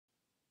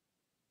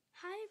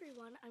Hi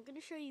everyone, I'm going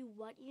to show you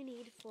what you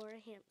need for a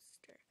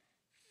hamster.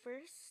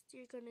 First,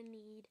 you're going to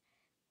need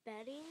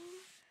bedding,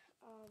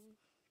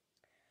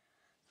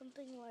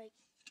 something like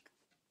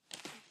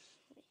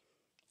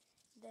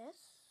this.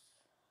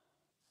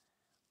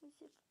 Let me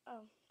see if,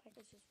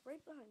 package is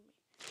right behind me.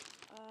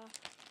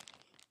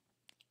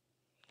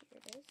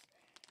 Here it is.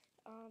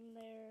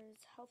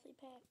 There's Healthy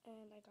Pet,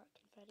 and I got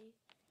confetti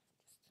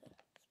just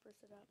to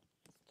spruce it up,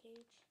 this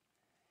cage.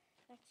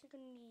 Next, you're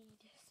going to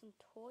need some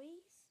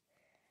toys.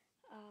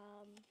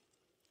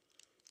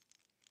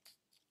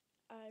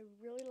 I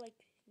really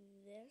like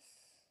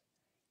this.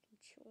 You can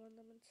chew on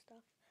them and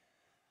stuff.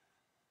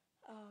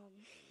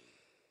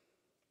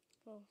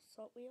 Little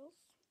salt wheels.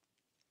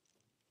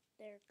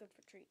 They're good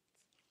for treats.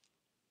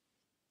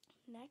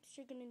 Next,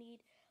 you're going to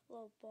need a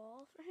little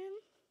ball for him.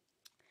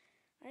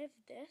 I have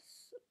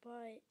this,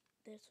 but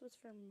this was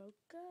for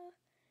Mocha.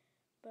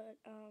 But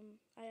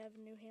I have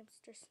new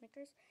hamster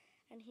Snickers,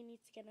 and he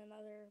needs to get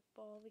another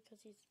ball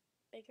because he's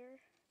bigger.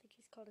 I think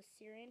he's called a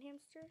Syrian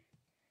hamster.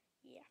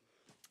 Yeah.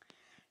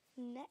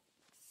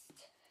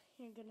 Next,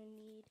 you're going to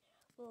need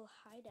little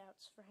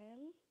hideouts for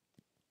him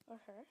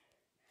or her.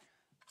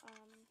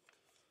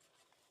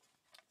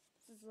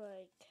 This is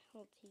like a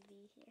little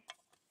TV here.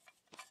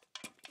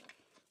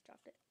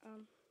 Dropped it.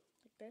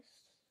 Like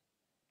this.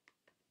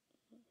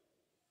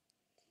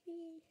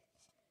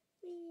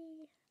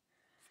 Wee.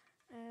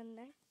 And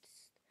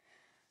next,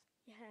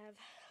 you have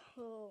a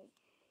little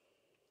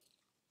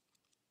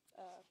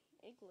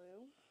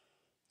igloo.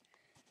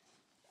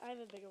 I have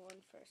a bigger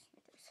one for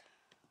Snickers.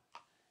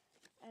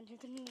 And you're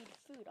going to need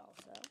food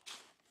also.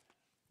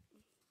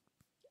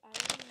 I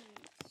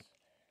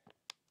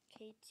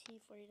use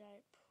KT40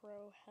 Diet Pro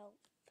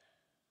Health.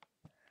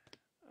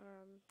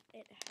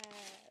 It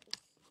has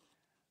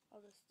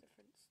all this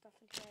different stuff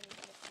in here.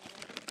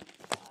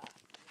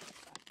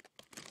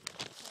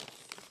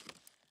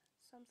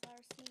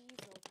 Sunflower seeds,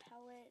 little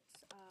pellets,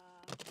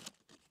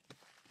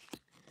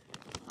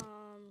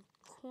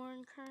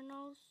 corn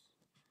kernels.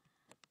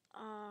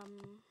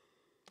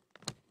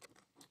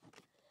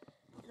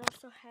 It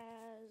also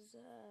has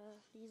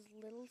these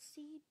little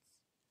seeds.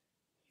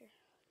 Here,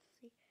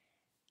 see?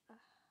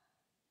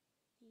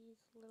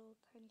 These little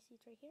tiny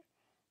seeds right here.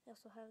 They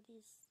also have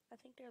these, I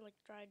think they're like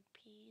dried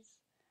peas.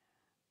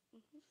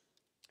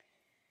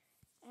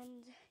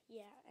 And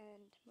yeah,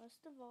 and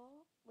most of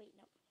all, wait,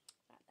 no,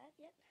 not that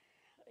yet.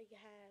 You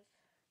have,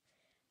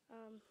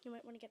 you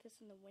might want to get this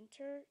in the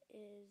winter,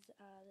 is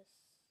this,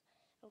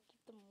 it'll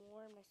keep them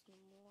warm, nice and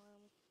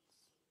warm.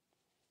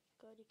 It's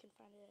good, you can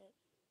find it at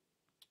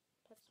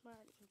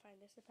PetSmart, you can find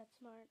this at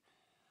PetSmart.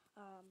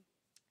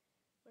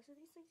 Most of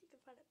these things you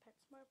can find at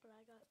PetSmart, but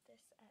I got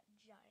this at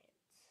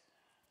Giants.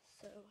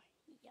 So,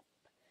 yep.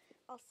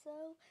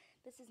 Also,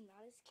 this is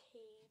not his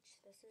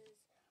cage. This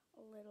is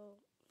a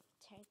little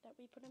tank that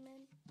we put him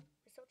in.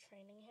 We're still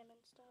training him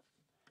and stuff.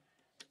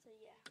 So,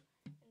 yeah.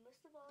 And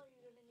most of all,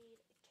 you're going to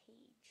need a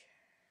cage.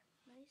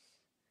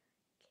 Nice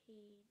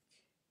cage.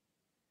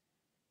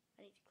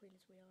 I need to clean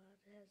his wheel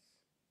out. It has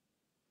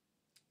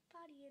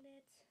potty in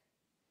it.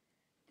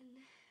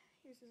 And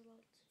here's his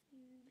little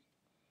tube.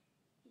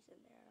 He's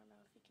in there. I don't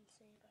know if you can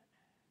see, but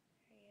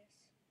there he is.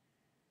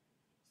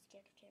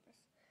 Scared of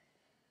cameras.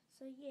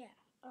 So yeah,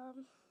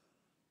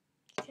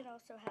 you can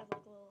also have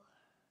like little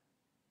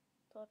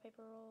toilet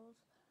paper rolls.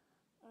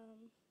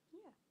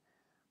 Yeah.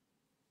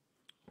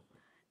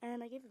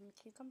 And I gave him a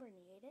cucumber and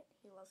he ate it.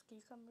 He loves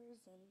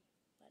cucumbers and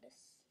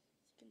lettuce,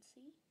 as you can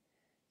see.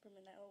 Put him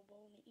in that little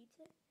bowl and he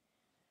eats it.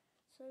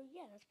 So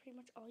yeah, that's pretty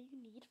much all you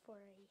need for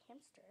a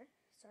hamster.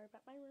 Sorry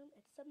about my room,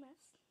 it's a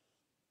mess.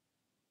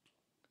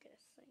 Look at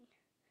this thing.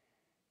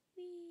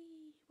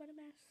 Whee! What a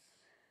mess.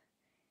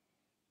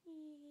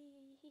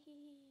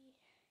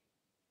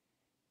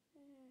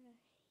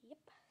 Yep,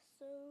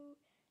 so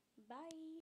bye.